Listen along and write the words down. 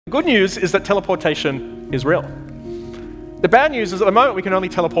good news is that teleportation is real. The bad news is at the moment we can only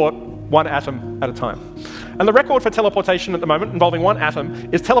teleport one atom at a time. And the record for teleportation at the moment, involving one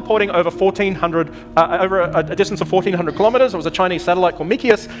atom, is teleporting over over a distance of 1,400 kilometers. It was a Chinese satellite called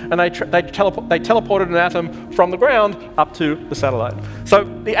Mikius, and they teleported an atom from the ground up to the satellite. So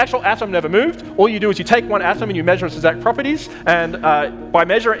the actual atom never moved. All you do is you take one atom and you measure its exact properties, and in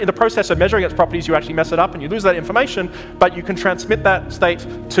the process of measuring its properties, you actually mess it up and you lose that information, but you can transmit that state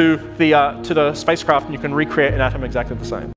to the spacecraft and you can recreate an atom exactly the same.